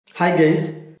Hi guys,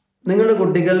 നിങ്ങളുടെ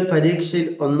കുട്ടികൾ പരീക്ഷയിൽ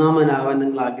ഒന്നാമനാവാൻ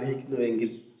നിങ്ങൾ ആഗ്രഹിക്കുന്നുവെങ്കിൽ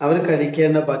അവർ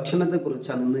കഴിക്കേണ്ട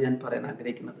ഭക്ഷണത്തെക്കുറിച്ചാണ് ഇന്ന് ഞാൻ പറയാൻ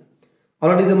ആഗ്രഹിക്കുന്നത്.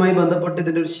 ഓൾറെഡി ഇതുമായി ബന്ധപ്പെട്ട്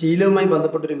ഇതിൻ്റെ ഒരു ശീലവുമായി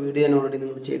ബന്ധപ്പെട്ടൊരു വീഡിയോ ഞാൻ ഓൾറെഡി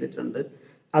നിങ്ങൾ ചെയ്തിട്ടുണ്ട്.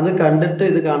 അത് കണ്ടിട്ട്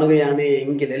ഇത് കാണുകയാണ്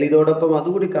എങ്കിൽ അല്ലെങ്കിൽ ഇതോടൊപ്പം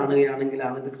അതുകൂടി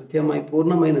കാണുകയാണെങ്കിലാണ് ഇത് കൃത്യമായി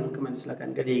പൂർണ്ണമായി നിങ്ങൾക്ക്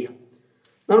മനസ്സിലാക്കാൻ കഴിയുക.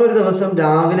 നമ്മളൊരു ദിവസം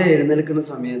രാവിലെ എഴുന്നേൽക്കുന്ന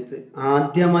സമയത്ത്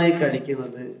ആദ്യമായി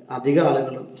കഴിക്കുന്നത് അധിക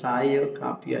ആളുകളും ചായയോ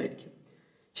കാപ്പിയോ ആയിരിക്കും.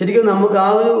 ശരിക്കും നമുക്ക്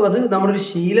അത് നമ്മുടെ ഒരു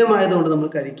ശീലമായതുകൊണ്ട് നമ്മൾ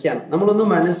കഴിക്കുകയാണ്. നമ്മളൊന്ന്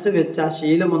മനസ്സ് വെച്ച് ആ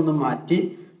ശീലം ഒന്ന് മാറ്റി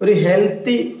ഒരു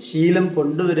ഹെൽത്തി ശീലം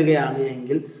കൊണ്ടുവരികയാണ്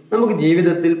എങ്കിൽ നമുക്ക്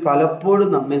ജീവിതത്തിൽ പലപ്പോഴും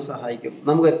നമ്മെ സഹായിക്കും.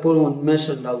 നമുക്ക് എപ്പോഴും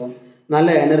ഉന്മേഷം ഉണ്ടാകും,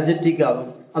 നല്ല എനർജറ്റിക് ആകും,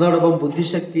 അതോടൊപ്പം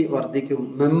ബുദ്ധിശക്തി വർദ്ധിക്കും,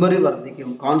 മെമ്മറി വർദ്ധിക്കും,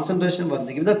 കോൺസെൻട്രേഷൻ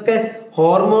വർദ്ധിക്കും. ഇതൊക്കെ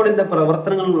ഹോർമോണിൻ്റെ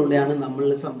പ്രവർത്തനങ്ങളിലൂടെയാണ്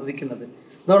നമ്മളിൽ സംഭവിക്കുന്നത്.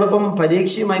 അതോടൊപ്പം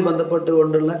പരീക്ഷയുമായി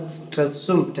ബന്ധപ്പെട്ടുകൊണ്ടുള്ള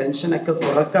സ്ട്രെസ്സും ടെൻഷനൊക്കെ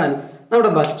കുറക്കാനും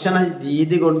നമ്മുടെ ഭക്ഷണ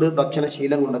രീതി കൊണ്ട്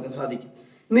ഭക്ഷണശീലം കൊണ്ടൊക്കെ സാധിക്കും.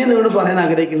 ഇന്ന് ഞാൻ നിങ്ങളോട് പറയാൻ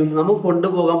ആഗ്രഹിക്കുന്നത് നമുക്ക്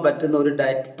കൊണ്ടുപോകാൻ പറ്റുന്ന ഒരു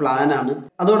ഡയറ്റ് പ്ലാനാണ്.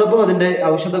 അതോടൊപ്പം അതിൻ്റെ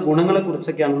ഔഷധ ഗുണങ്ങളെ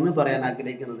കുറിച്ചൊക്കെയാണ് ഇന്ന് പറയാൻ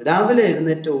ആഗ്രഹിക്കുന്നത്. രാവിലെ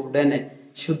എഴുന്നേറ്റ ഉടനെ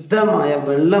ശുദ്ധമായ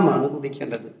വെള്ളമാണ്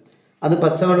കുടിക്കേണ്ടത്. അത്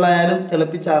പച്ചവെള്ളമായാലും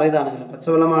തിളപ്പിച്ചാറിയതാണെങ്കിലും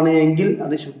പച്ചവെള്ളമാണ് എങ്കിൽ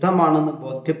അത് ശുദ്ധമാണെന്ന്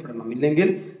ബോധ്യപ്പെടണം. ഇല്ലെങ്കിൽ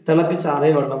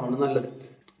തിളപ്പിച്ചാറിയ വെള്ളമാണ് നല്ലത്.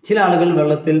 ചില ആളുകൾ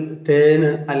വെള്ളത്തിൽ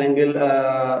തേന് അല്ലെങ്കിൽ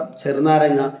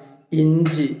ചെറുനാരങ്ങ,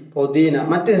 ഇഞ്ചി, പുതിന,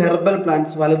 മറ്റ് ഹെർബൽ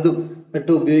പ്ലാന്റ്സ് വലതും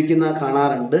ഇട്ട് ഉപയോഗിക്കുന്ന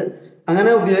കാണാറുണ്ട്.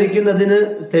 അങ്ങനെ ഉപയോഗിക്കുന്നതിന്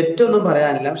തെറ്റൊന്നും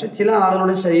പറയാനില്ല. പക്ഷെ ചില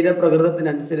ആളുകളുടെ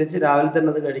ശരീരപ്രകൃതത്തിനനുസരിച്ച് രാവിലെ തന്നെ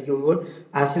അത് കഴിക്കുമ്പോൾ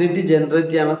ആസിഡിറ്റി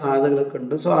ജനറേറ്റ് ചെയ്യാനുള്ള സാധ്യതകളൊക്കെ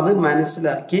ഉണ്ട്. സോ അത്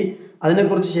മനസ്സിലാക്കി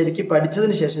അതിനെക്കുറിച്ച് ശരിക്കും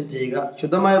പഠിച്ചതിന് ശേഷം ചെയ്യുക.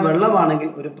 ശുദ്ധമായ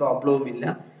വെള്ളമാണെങ്കിൽ ഒരു പ്രോബ്ലവും ഇല്ല.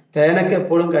 തേനൊക്കെ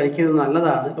എപ്പോഴും കഴിക്കുന്നത്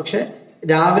നല്ലതാണ്. പക്ഷെ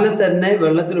രാവിലെ തന്നെ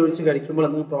വെള്ളത്തിൽ ഒഴിച്ച് കഴിക്കുമ്പോൾ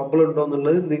എന്തെങ്കിലും പ്രോബ്ലം ഉണ്ടോ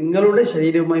എന്നുള്ളത് നിങ്ങളുടെ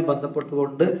ശരീരവുമായി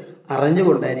ബന്ധപ്പെട്ടുകൊണ്ട്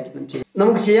അറിഞ്ഞുകൊണ്ടായിരിക്കണം ചെയ്യും.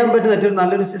 നമുക്ക് ചെയ്യാൻ പറ്റുന്ന ഏറ്റവും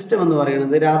നല്ലൊരു സിസ്റ്റം എന്ന്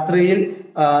പറയുന്നത് രാത്രിയിൽ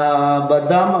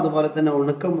ബദാം അതുപോലെ തന്നെ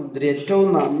ഉണക്കമുന്തിരി ഏറ്റവും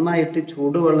നന്നായിട്ട്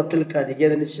ചൂടുവെള്ളത്തിൽ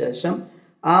കഴുകിയതിന് ശേഷം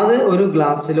അത് ഒരു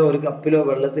ഗ്ലാസ്സിലോ ഒരു കപ്പിലോ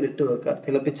വെള്ളത്തിൽ ഇട്ട് വെക്കുക.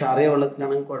 തിളപ്പിച്ചാറിയ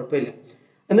വെള്ളത്തിലാണെങ്കിൽ കുഴപ്പമില്ല.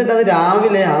 എന്നിട്ട് അത്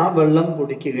രാവിലെ ആ വെള്ളം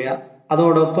കുടിക്കുക.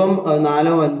 അതോടൊപ്പം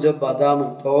 4-5 ബദാമും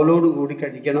തോലോട് കൂടി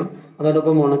കഴിക്കണം.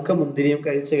 അതോടൊപ്പം ഉണക്കമുന്തിരിയും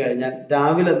കഴിച്ചു കഴിഞ്ഞാൽ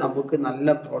രാവിലെ നമുക്ക്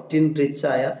നല്ല പ്രോട്ടീൻ റിച്ച്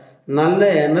ആയ നല്ല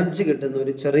എനർജി കിട്ടുന്ന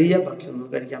ഒരു ചെറിയ ഭക്ഷണം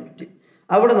കഴിക്കാൻ പറ്റും.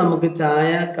 അവിടെ നമുക്ക്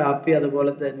ചായ, കാപ്പി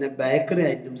അതുപോലെ തന്നെ ബേക്കറി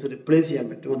ഐറ്റംസ് റിപ്ലേസ് ചെയ്യാൻ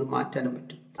പറ്റും, അത് മാറ്റാനും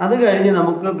പറ്റും. അത് കഴിഞ്ഞ്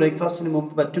നമുക്ക് ബ്രേക്ക്ഫാസ്റ്റിന്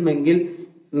മുമ്പ് പറ്റുമെങ്കിൽ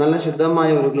നല്ല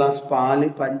ശുദ്ധമായ ഒരു ഗ്ലാസ് പാല്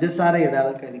പഞ്ചസാര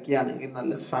ഇടാതെ കഴിക്കുകയാണെങ്കിൽ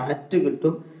നല്ല ഫാറ്റ്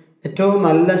കിട്ടും. ഏറ്റവും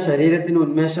നല്ല ശരീരത്തിന്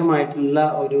ഉന്മേഷമായിട്ടുള്ള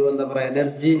ഒരു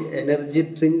എനർജി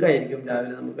ഡ്രിങ്ക് ആയിരിക്കും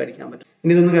രാവിലെ നമുക്ക് കഴിക്കാൻ പറ്റും.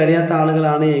 ഇനി ഇതൊന്നും കഴിയാത്ത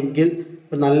ആളുകളാണ് എങ്കിൽ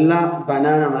നല്ല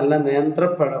ബനാന, നല്ല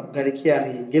നേന്ത്രപ്പഴം കഴിക്കുകയാണ്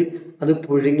എങ്കിൽ അത്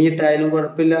പുഴുങ്ങിയിട്ടായാലും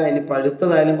കുഴപ്പമില്ല, ഇനി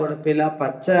പഴുത്തതായാലും കുഴപ്പമില്ല.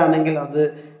 പച്ച ആണെങ്കിൽ അത്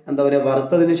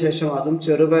വറുത്തതിന് ശേഷം അതും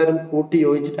ചെറുപയറും കൂട്ടി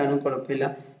യോജിച്ചിട്ടാലും കുഴപ്പമില്ല.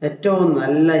 ഏറ്റവും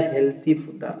നല്ല ഹെൽത്തി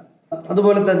ഫുഡാണ്.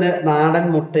 അതുപോലെ തന്നെ നാടൻ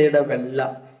മുട്ടയുടെ വെള്ള,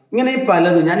 ഇങ്ങനെ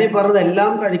പലതും ഞാൻ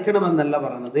പറഞ്ഞതെല്ലാം കഴിക്കണമെന്നല്ല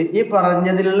പറഞ്ഞത്. ഈ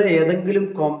പറഞ്ഞതിലുള്ള ഏതെങ്കിലും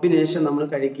കോമ്പിനേഷൻ നമ്മൾ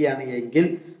കഴിക്കുകയാണ് എങ്കിൽ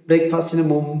ബ്രേക്ക്ഫാസ്റ്റിന്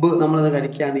മുമ്പ് നമ്മളത്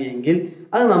കഴിക്കുകയാണ് എങ്കിൽ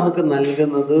അത് നമുക്ക്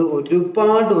നൽകുന്നത്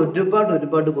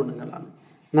ഒരുപാട് ഗുണങ്ങളാണ്.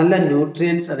 നല്ല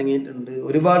ന്യൂട്രിയൻസ് അടങ്ങിയിട്ടുണ്ട്,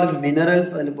 ഒരുപാട്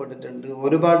മിനറൽസ് അതിൽ പെട്ടിട്ടുണ്ട്,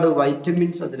 ഒരുപാട്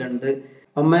വൈറ്റമിൻസ് അതിലുണ്ട്.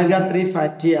 ഒമേഗ 3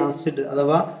 ഫാറ്റി ആസിഡ്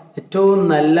അഥവാ ഏറ്റവും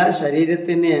നല്ല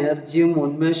ശരീരത്തിന് എനർജിയും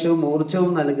ഉന്മേഷവും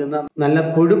ഊർജവും നൽകുന്ന നല്ല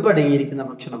കൊഴുപ്പ് അടങ്ങിയിരിക്കുന്ന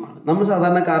ഭക്ഷണമാണ്. നമ്മൾ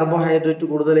സാധാരണ കാർബോഹൈഡ്രേറ്റ്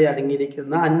കൂടുതലായി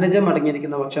അടങ്ങിയിരിക്കുന്ന അന്നജം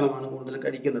അടങ്ങിയിരിക്കുന്ന ഭക്ഷണമാണ് കൂടുതൽ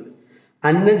കഴിക്കുന്നത്.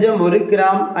 1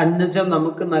 ഗ്രാം അന്നജം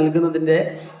നമുക്ക് നൽകുന്നതിൻ്റെ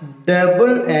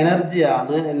ഡബിൾ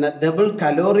എനർജിയാണ്, ഡബിൾ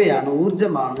കലോറിയാണ്,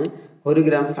 ഊർജമാണ് 1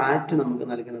 ഗ്രാം ഫാറ്റ് നമുക്ക്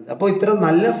നൽകുന്നത്. അപ്പോൾ ഇത്തരം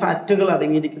നല്ല ഫാറ്റുകൾ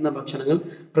അടങ്ങിയിരിക്കുന്ന ഭക്ഷണങ്ങൾ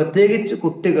പ്രത്യേകിച്ച്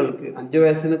കുട്ടികൾക്ക് 5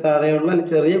 വയസ്സിന് താഴെയുള്ള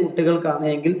ചെറിയ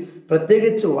കുട്ടികൾക്കാണെങ്കിൽ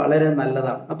പ്രത്യേകിച്ച് വളരെ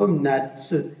നല്ലതാണ്. അപ്പം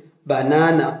നട്ട്സ്,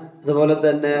 ബനാന, അതുപോലെ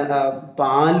തന്നെ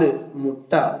പാല്,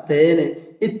 മുട്ട, തേന്,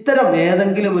 ഇത്തരം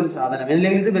ഏതെങ്കിലും ഒരു സാധനം,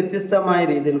 അല്ലെങ്കിൽ ഇത് വ്യത്യസ്തമായ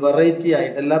രീതിയിൽ വെറൈറ്റി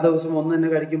ആയിട്ട് എല്ലാ ദിവസവും ഒന്ന് തന്നെ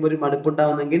കഴിക്കുമ്പോൾ ഒരു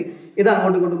മടുപ്പുണ്ടാവുന്നെങ്കിൽ ഇത്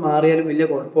അങ്ങോട്ടും ഇങ്ങോട്ടും മാറിയാലും വലിയ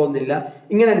കുഴപ്പമൊന്നുമില്ല.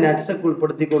 ഇങ്ങനെ നട്ട്സൊക്കെ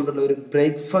ഉൾപ്പെടുത്തിക്കൊണ്ടുള്ള ഒരു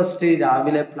ബ്രേക്ക്ഫാസ്റ്റ്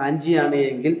രാവിലെ പ്ലാൻ ചെയ്യുകയാണ്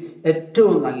എങ്കിൽ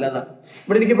ഏറ്റവും നല്ലതാണ്.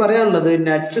 ഇവിടെ എനിക്ക് പറയാനുള്ളത്,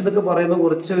 നട്ട്സ് ഇതൊക്കെ പറയുമ്പോൾ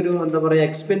കുറച്ചൊരു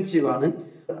എക്സ്പെൻസീവ് ആണ്.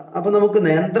 അപ്പൊ നമുക്ക്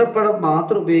നേന്ത്രപ്പഴം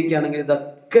മാത്രം ഉപയോഗിക്കുകയാണെങ്കിൽ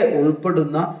ഇതൊക്കെ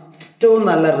ഉൾപ്പെടുന്ന ഏറ്റവും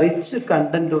നല്ല റിച്ച്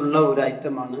കണ്ടന്റ് ഉള്ള ഒരു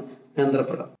ഐറ്റമാണ്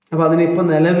നേന്ത്രപ്പഴം. അപ്പൊ അതിനിപ്പോ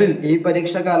നിലവിൽ ഈ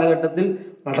പരീക്ഷാ കാലഘട്ടത്തിൽ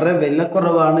വളരെ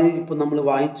വിലക്കുറവാണ്. ഇപ്പൊ നമ്മൾ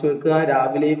വാങ്ങിച്ചു വെക്കുക,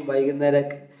 രാവിലെയും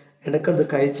വൈകുന്നേരമൊക്കെ ഇടയ്ക്കത്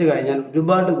കഴിച്ചു കഴിഞ്ഞാൽ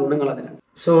ഒരുപാട് ഗുണങ്ങൾ അതിനുണ്ട്.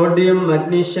 സോഡിയം,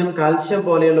 മഗ്നീഷ്യം, കാൽഷ്യം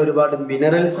പോലെയുള്ള ഒരുപാട്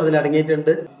മിനറൽസ് അതിൽ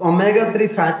അടങ്ങിയിട്ടുണ്ട്. ഒമേഗ 3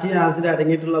 ഫാറ്റി ആസിഡ്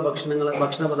അടങ്ങിയിട്ടുള്ള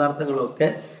ഭക്ഷണ പദാർത്ഥങ്ങളൊക്കെ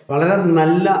വളരെ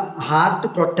നല്ല ഹാർട്ട്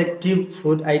പ്രൊട്ടക്റ്റീവ്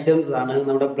ഫുഡ് ഐറ്റംസ് ആണ്.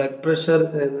 നമ്മുടെ ബ്ലഡ് പ്രഷർ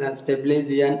സ്റ്റെബിലൈസ്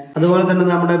ചെയ്യാൻ, അതുപോലെ തന്നെ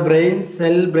നമ്മുടെ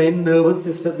ബ്രെയിൻ നെർവസ്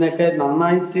സിസ്റ്റത്തിനൊക്കെ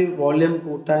നന്നായിട്ട് വോള്യം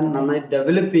കൂട്ടാൻ, നന്നായി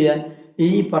ഡെവലപ്പ് ചെയ്യാൻ ഈ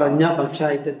പറഞ്ഞ ഭക്ഷ്യ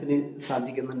ഐറ്റത്തിന്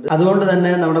സാധിക്കുന്നുണ്ട്. അതുകൊണ്ട്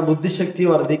തന്നെ നമ്മുടെ ബുദ്ധിശക്തി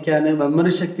വർദ്ധിക്കാൻ,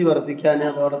 മെമ്മറി ശക്തി വർദ്ധിക്കാൻ,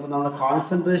 അതോടൊപ്പം നമ്മുടെ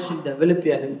കോൺസെൻട്രേഷൻ ഡെവലപ്പ്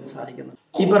ചെയ്യാനും ഇത് സഹായിക്കുന്നു.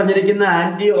 ഈ പറഞ്ഞിരിക്കുന്ന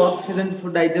ആന്റി ഓക്സിഡന്റ്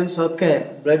ഫുഡ് ഐറ്റംസ് ഒക്കെ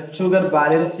ബ്ലഡ് ഷുഗർ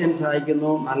ബാലൻസ് ചെയ്യാൻ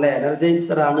സഹായിക്കുന്നു, നല്ല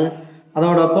എനർജൈസർ ആണ്.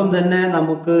 അതോടൊപ്പം തന്നെ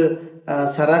നമുക്ക്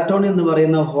സെറാട്ടോണിൻ എന്ന്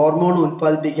പറയുന്ന ഹോർമോൺ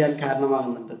ഉൽപ്പാദിപ്പിക്കാൻ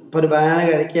കാരണമാകുന്നുണ്ട്. ഇപ്പൊ ഒരു ബനാന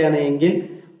കഴിക്കുകയാണെങ്കിൽ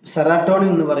സെറാട്ടോണിൻ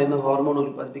എന്ന് പറയുന്ന ഹോർമോൺ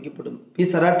ഉൽപ്പാദിപ്പിക്കപ്പെടുന്നു. ഈ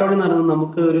സെറാട്ടോണിൻ എന്ന് പറയുന്നത്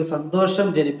നമുക്ക് ഒരു സന്തോഷം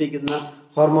ജനിപ്പിക്കുന്ന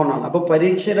ഹോർമോണാണ്. അപ്പോൾ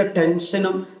പരീക്ഷയുടെ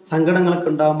ടെൻഷനും സങ്കടങ്ങളൊക്കെ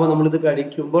ഉണ്ടാകുമ്പോൾ നമ്മളിത്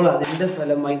കഴിക്കുമ്പോൾ അതിൻ്റെ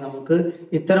ഫലമായി നമുക്ക്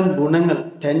ഇത്തരം ഗുണങ്ങൾ,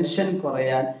 ടെൻഷൻ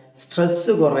കുറയാൻ,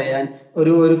 സ്ട്രെസ് കുറയാൻ,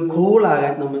 ഒരു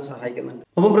കൂളാകാൻ നമ്മെ സഹായിക്കുന്നുണ്ട്.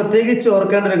 അപ്പം പ്രത്യേകിച്ച്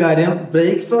ഓർക്കേണ്ട ഒരു കാര്യം,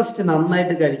 ബ്രേക്ക്ഫാസ്റ്റ്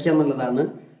നന്നായിട്ട് കഴിക്കുക എന്നുള്ളതാണ്.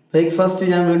 ബ്രേക്ക്ഫാസ്റ്റ്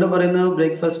ഞാൻ വീണ്ടും പറയുന്നത്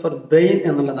ബ്രേക്ക്ഫാസ്റ്റ് ഫോർ ബ്രെയിൻ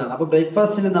എന്നുള്ളതാണ്. അപ്പോൾ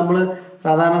ബ്രേക്ക്ഫാസ്റ്റിന്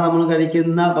സാധാരണ നമ്മൾ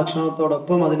കഴിക്കുന്ന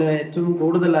ഭക്ഷണത്തോടൊപ്പം അതിന് ഏറ്റവും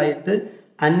കൂടുതലായിട്ട്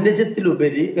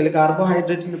അന്നജത്തിലുപരി അല്ലെങ്കിൽ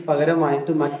കാർബോഹൈഡ്രേറ്റിന്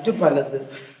പകരമായിട്ട് മറ്റു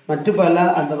പല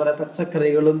എന്താ പറയുക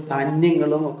പച്ചക്കറികളും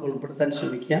ധാന്യങ്ങളും ഒക്കെ ഉൾപ്പെടുത്താൻ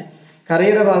ശ്രമിക്കുക.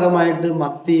 കറിയുടെ ഭാഗമായിട്ട്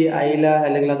മത്തി, അയില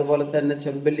അല്ലെങ്കിൽ അതുപോലെ തന്നെ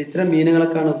ചെമ്പല്ലി, ഇത്തരം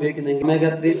മീനുകളൊക്കെയാണ് ഉപയോഗിക്കുന്നത്. ഒമേഗ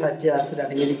 3 ഫാറ്റി ആസിഡ്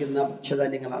അടങ്ങിയിരിക്കുന്ന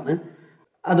ഭക്ഷ്യധാന്യങ്ങളാണ്.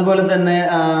 അതുപോലെ തന്നെ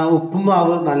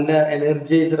ഉപ്പുമാവ് നല്ല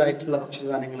എനർജൈസർ ആയിട്ടുള്ള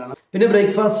ഭക്ഷ്യധാന്യങ്ങളാണ്. പിന്നെ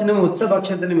ബ്രേക്ക്ഫാസ്റ്റിനും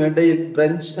ഉച്ചഭക്ഷണത്തിനും ഇടയിൽ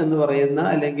ബ്രഞ്ച് എന്ന് പറയുന്ന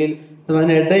അല്ലെങ്കിൽ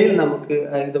അതിനിടയിൽ നമുക്ക്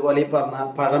ഇതുപോലെ ഈ പറഞ്ഞ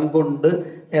പഴം കൊണ്ട്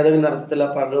ഏതെങ്കിലും തരത്തിലുള്ള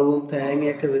പഴവും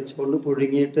തേങ്ങയൊക്കെ വെച്ചുകൊണ്ട്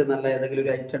പുഴുങ്ങിയിട്ട് നല്ല ഏതെങ്കിലും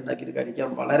ഒരു ഐറ്റം ഉണ്ടാക്കിയിട്ട് കഴിക്കാൻ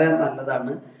വളരെ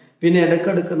നല്ലതാണ്. പിന്നെ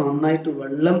ഇടയ്ക്കിടയ്ക്ക് നന്നായിട്ട്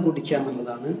വെള്ളം കുടിക്കുക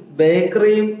എന്നുള്ളതാണ്.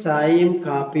 ബേക്കറിയും ചായയും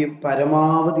കാപ്പിയും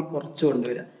പരമാവധി കുറച്ച്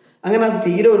കൊണ്ടുവരിക. അങ്ങനെ അത്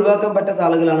തീരെ ഒഴിവാക്കാൻ പറ്റാത്ത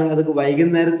ആളുകളാണെങ്കിൽ അതൊക്കെ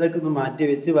വൈകുന്നേരത്തേക്ക് ഒന്ന് മാറ്റി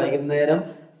വെച്ച് വൈകുന്നേരം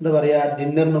എന്താ പറയുക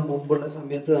ഡിന്നറിന് മുമ്പുള്ള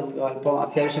സമയത്ത് നമുക്ക് അല്പം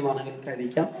അത്യാവശ്യമാണെങ്കിൽ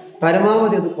കഴിക്കാം.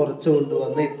 പരമാവധി അത് കുറച്ച്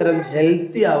കൊണ്ടുവന്ന് ഇത്തരം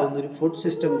ഹെൽത്തി ആവുന്ന ഒരു ഫുഡ്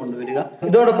സിസ്റ്റം കൊണ്ടുവരിക.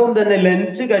 ഇതോടൊപ്പം തന്നെ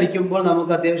ലഞ്ച് കഴിക്കുമ്പോൾ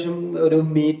നമുക്ക് അത്യാവശ്യം ഒരു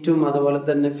മീറ്റും അതുപോലെ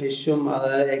തന്നെ ഫിഷും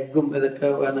എഗ്ഗും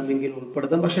ഇതൊക്കെ വേണമെങ്കിൽ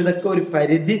ഉൾപ്പെടുത്താം. പക്ഷെ ഇതൊക്കെ ഒരു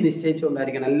പരിധി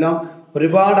നിശ്ചയിച്ചുകൊണ്ടായിരിക്കണം. എല്ലാം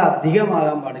ഒരുപാട്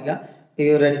അധികമാകാൻ പാടില്ല. ഈ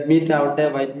റെഡ് മീറ്റ് ആവട്ടെ,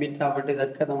 വൈറ്റ് മീറ്റ് ആവട്ടെ,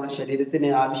 ഇതൊക്കെ നമ്മുടെ ശരീരത്തിന്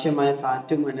ആവശ്യമായ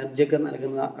ഫാറ്റും എനർജിയൊക്കെ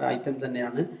നൽകുന്ന ഐറ്റം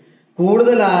തന്നെയാണ്.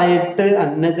 കൂടുതലായിട്ട്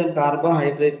അന്നജം,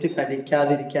 കാർബോഹൈഡ്രേറ്റ്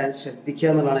കഴിക്കാതിരിക്കാൻ ശ്രദ്ധിക്കുക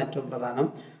എന്നുള്ളതാണ് ഏറ്റവും പ്രധാനം.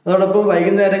 അതോടൊപ്പം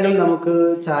വൈകുന്നേരങ്ങളിൽ നമുക്ക്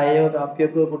ചായയോ കാപ്പിയോ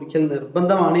ഒക്കെ കുടിക്കൽ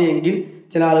നിർബന്ധമാണ് എങ്കിൽ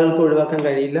ചില ആളുകൾക്ക് ഒഴിവാക്കാൻ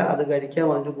കഴിയില്ല. അത് കഴിക്കാം.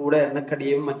 അതിൻ്റെ കൂടെ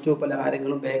എണ്ണക്കടിയും മറ്റു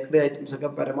പലഹാരങ്ങളും ബേക്കറി ഐറ്റംസ്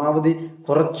ഒക്കെ പരമാവധി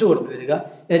കുറച്ചു കൊണ്ടുവരിക.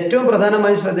 ഏറ്റവും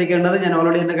പ്രധാനമായി ശ്രദ്ധിക്കേണ്ടത്, ഞാൻ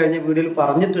ഓൾറെഡി എൻ്റെ കഴിഞ്ഞ വീഡിയോയിൽ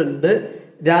പറഞ്ഞിട്ടുണ്ട്,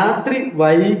 രാത്രി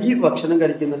വൈകി ഭക്ഷണം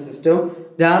കഴിക്കുന്ന സിസ്റ്റം,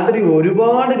 രാത്രി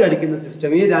ഒരുപാട് കഴിക്കുന്ന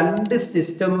സിസ്റ്റം, ഈ രണ്ട്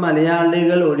സിസ്റ്റം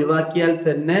മലയാളികൾ ഒഴിവാക്കിയാൽ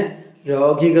തന്നെ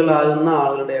രോഗികളാകുന്ന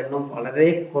ആളുകളുടെ എണ്ണം വളരെ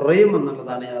കുറയും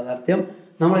എന്നുള്ളതാണ് യാഥാർത്ഥ്യം.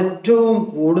 നമ്മൾ ഏറ്റവും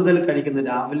കൂടുതൽ കഴിക്കുന്ന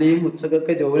രാവിലെയും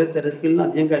ഉച്ചക്കൊക്കെ ജോലി തിരക്കിൽ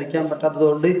അധികം കഴിക്കാൻ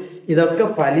പറ്റാത്തതുകൊണ്ട് ഇതൊക്കെ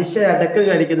പലിശ അടക്കം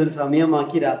കഴിക്കുന്ന ഒരു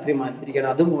സമയമാക്കി രാത്രി മാറ്റിയിരിക്കണം.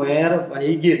 അതും വേറെ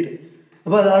വൈകിട്ട്.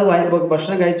 അപ്പോൾ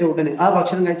ഭക്ഷണം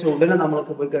കഴിച്ച ഉടനെ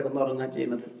നമ്മൾക്ക് പോയി കിടന്നുറങ്ങാൻ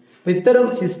ചെയ്യുന്നത്. അപ്പൊ ഇത്തരം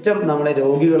സിസ്റ്റം നമ്മളെ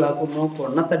രോഗികളാക്കുന്നു,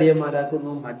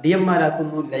 പൊണ്ണത്തടിയന്മാരാക്കുന്നു,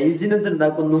 മടിയന്മാരാക്കുന്നു, ലൈസിനസ്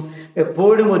ഉണ്ടാക്കുന്നു,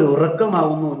 എപ്പോഴും ഒരു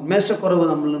ഉറക്കമാകുന്നു, ഉന്മേഷക്കുറവ്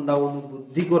നമ്മളുണ്ടാവുന്നു,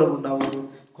 ബുദ്ധിക്കുറവുണ്ടാവുന്നു,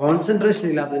 കോൺസെൻട്രേഷൻ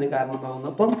ഇല്ലാത്തതിന് കാരണമാകുന്നു.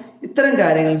 അപ്പം ഇത്തരം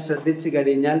കാര്യങ്ങൾ ശ്രദ്ധിച്ചു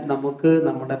കഴിഞ്ഞാൽ നമുക്ക്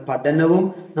നമ്മുടെ പഠനവും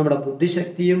നമ്മുടെ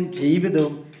ബുദ്ധിശക്തിയും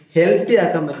ജീവിതവും ഹെൽത്തി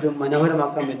ആക്കാൻ പറ്റും,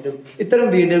 മനോഹരമാക്കാൻ പറ്റും. ഇത്തരം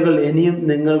വീഡിയോകൾ ഇനിയും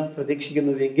നിങ്ങൾ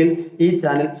പ്രതീക്ഷിക്കുന്നുവെങ്കിൽ ഈ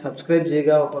ചാനൽ സബ്സ്ക്രൈബ്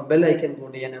ചെയ്യുക, ഒപ്പം ബെൽ ഐക്കൺ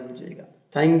കൂടി എനേബിൾ ചെയ്യുക.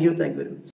 Thank you very much.